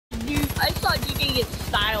gonna get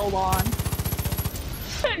styled on.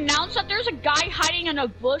 Announce that there's a guy hiding in a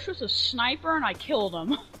bush with a sniper and I killed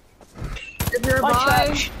him. If you're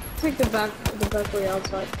by, take the back way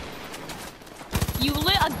outside. You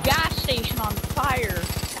lit a gas station on fire.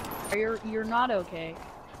 You're not okay.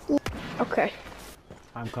 Okay.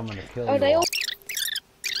 I'm coming to kill Oh, you. they all.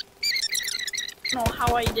 I don't know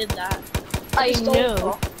how I did that. I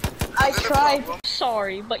know. I tried.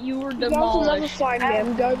 Sorry, but you were You guys will never demolished. find me.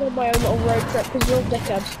 I'm going on my own little road trip because you're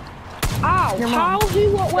dickheads. Ow! How?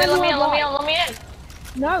 Who? What? When? Wait, let me in.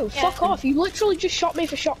 No, fuck off. You literally just shot me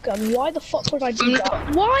with a shotgun. Why the fuck would I do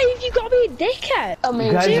that? Why have you got to be a dickhead?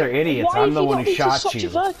 You guys are idiots. I'm the one who shot you.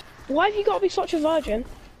 Why have you got to be such a virgin?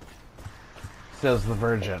 Says the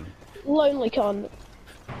virgin. Lonely cunt.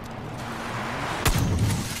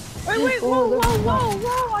 Wait, whoa,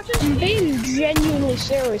 I just I'm being genuinely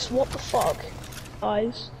serious. What the fuck?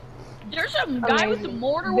 Guys. There's a guy with a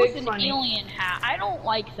mortar with an alien hat. I don't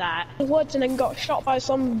like that. Woods and then got shot by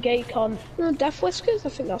some gay cunt. Death Whiskers? I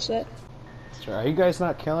think that's it. Sure. Are you guys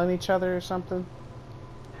not killing each other or something?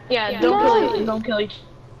 Yeah, don't kill each.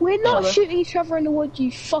 We're not shooting each other in the woods,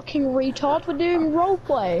 you fucking retard. We're doing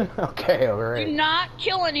roleplay. Okay, alright. Do not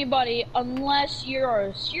kill anybody unless you're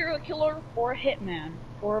a serial killer or a hitman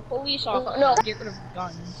or a police officer. No. Get rid of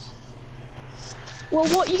guns. Well,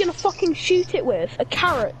 what are you gonna fucking shoot it with? A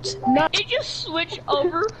carrot? No. It just switch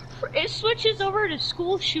over. It switches over to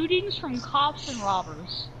school shootings from cops and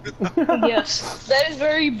robbers. Yes, that is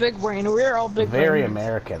very big brain. We're all big brain. Very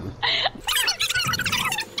American.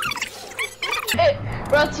 Hey,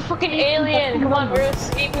 bro, it's a fucking alien. Come on, we're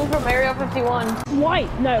escaping from Area 51.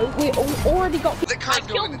 White? No, we already got. I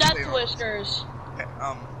killed Death Whiskers.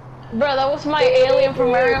 Bro, that was my alien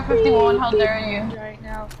from Area 51. How dare you? Right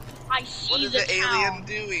now, I see What is the alien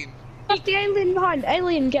doing? Left the alien behind.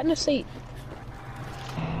 Alien, get in a seat.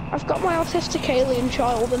 I've got my autistic alien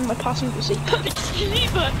child in my passenger seat. Excuse me,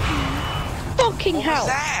 but Fucking What hell! was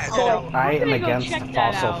that? I am gonna go against check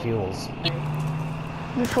that fossil out. fuels.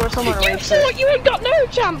 Before someone You rapes thought it. you ain't got no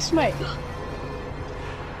chance, mate.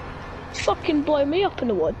 Fucking blow me up in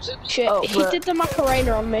the woods. Shit, Oh, he but- did the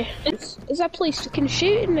Macarena on me. Is that police fucking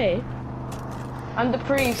shooting me? I'm the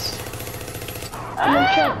priest.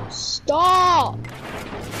 Stop!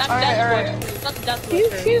 that's Alright. Death Whiskers. That's Death You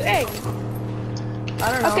Whiskers. shooting?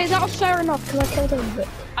 I don't know. Okay, that was fair enough because I killed him. But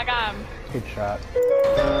I got him. Good shot.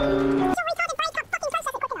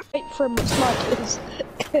 wait for him to snipe us.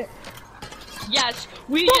 Yes,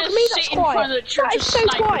 we Fuck just me, sit that's in front of quiet. the church That and is so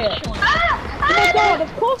snipe quiet. killing. Oh my god,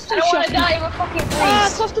 of course I they don't want shot to me. die. I'm a fucking Ah,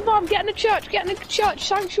 priest. cluster bomb, get in the church,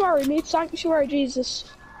 sanctuary, need sanctuary, Jesus.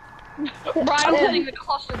 Brian holding the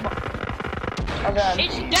cluster bomb. Oh god.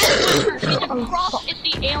 It's Death Whiskers. He's a cross. It's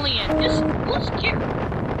the alien. Let's get.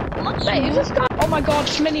 Let's. Wait, is this guy? Oh my god,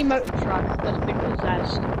 mini motor. truck that's been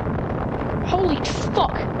possessed? Holy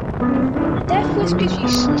fuck. Death Whiskers, you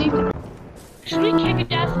stupid. Should we kick a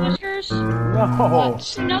Death Whiskers? No!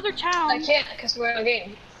 It's another town. I can't because we're in a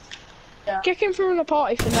game. Kick him from the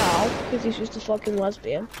party for now, because he's just a fucking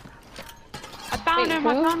lesbian. I found Wait, him.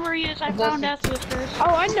 I who? found where he is. I found Death Whiskers.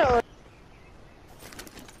 Oh, I know.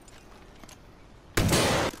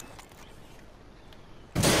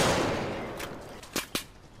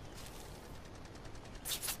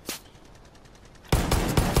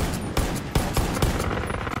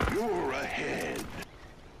 You're ahead.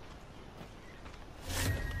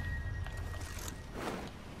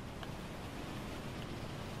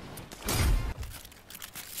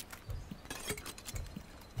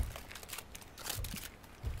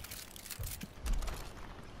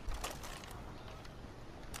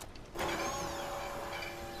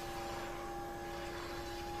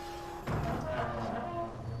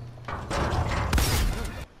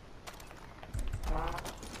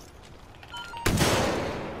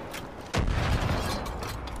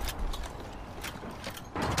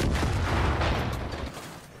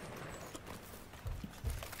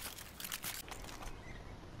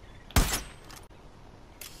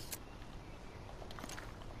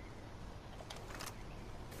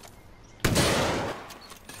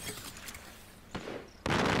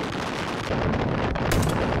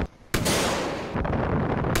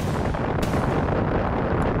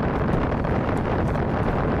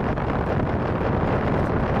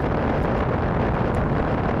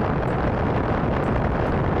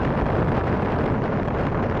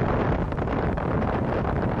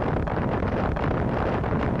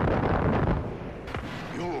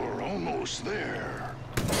 You're almost there.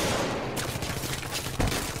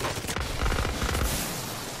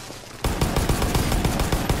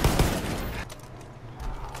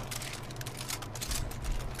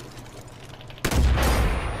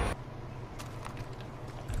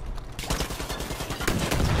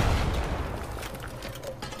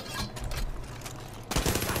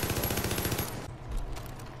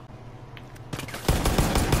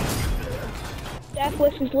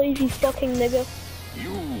 is lazy fucking nigger.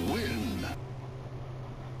 You win.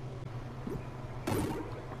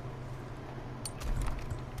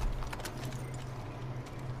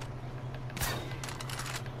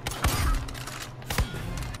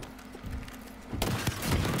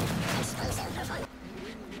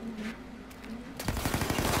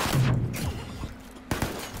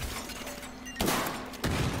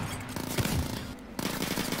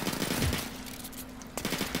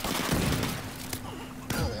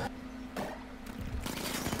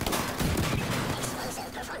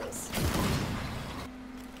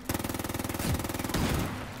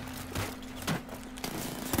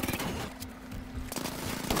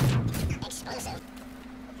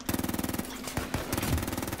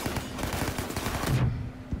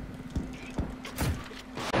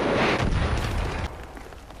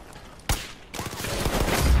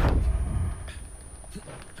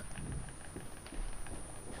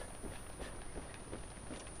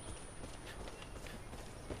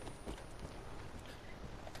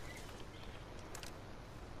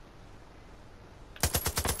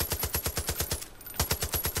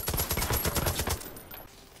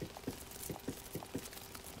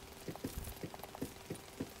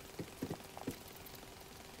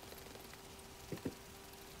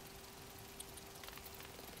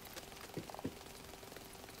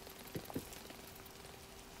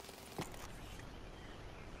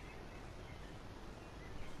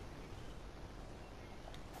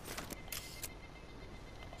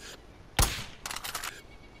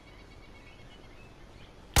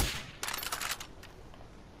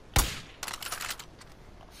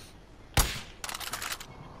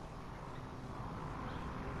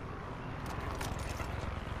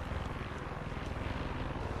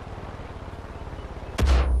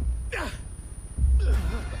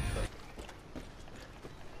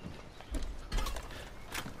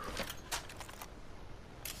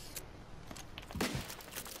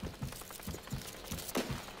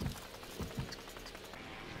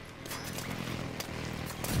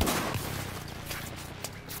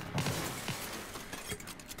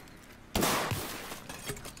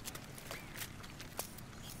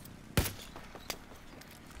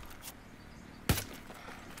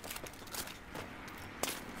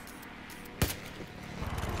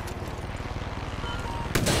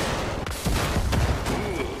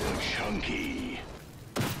 Chunky.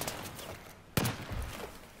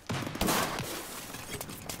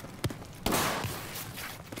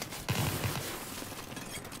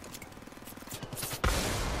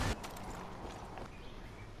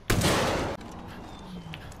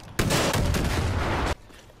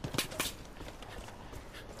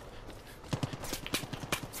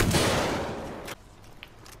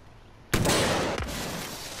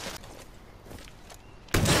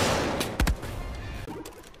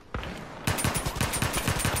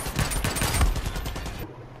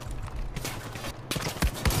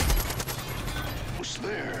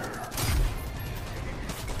 There.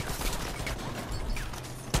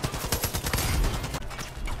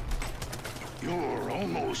 You're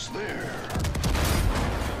almost there.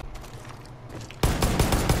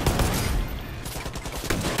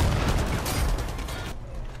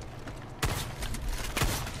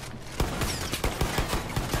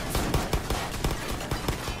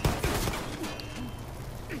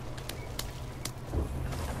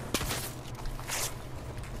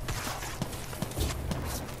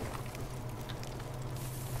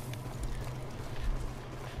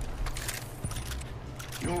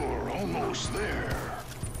 You're almost there.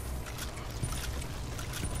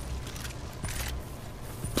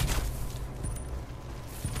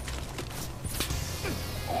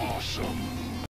 Awesome.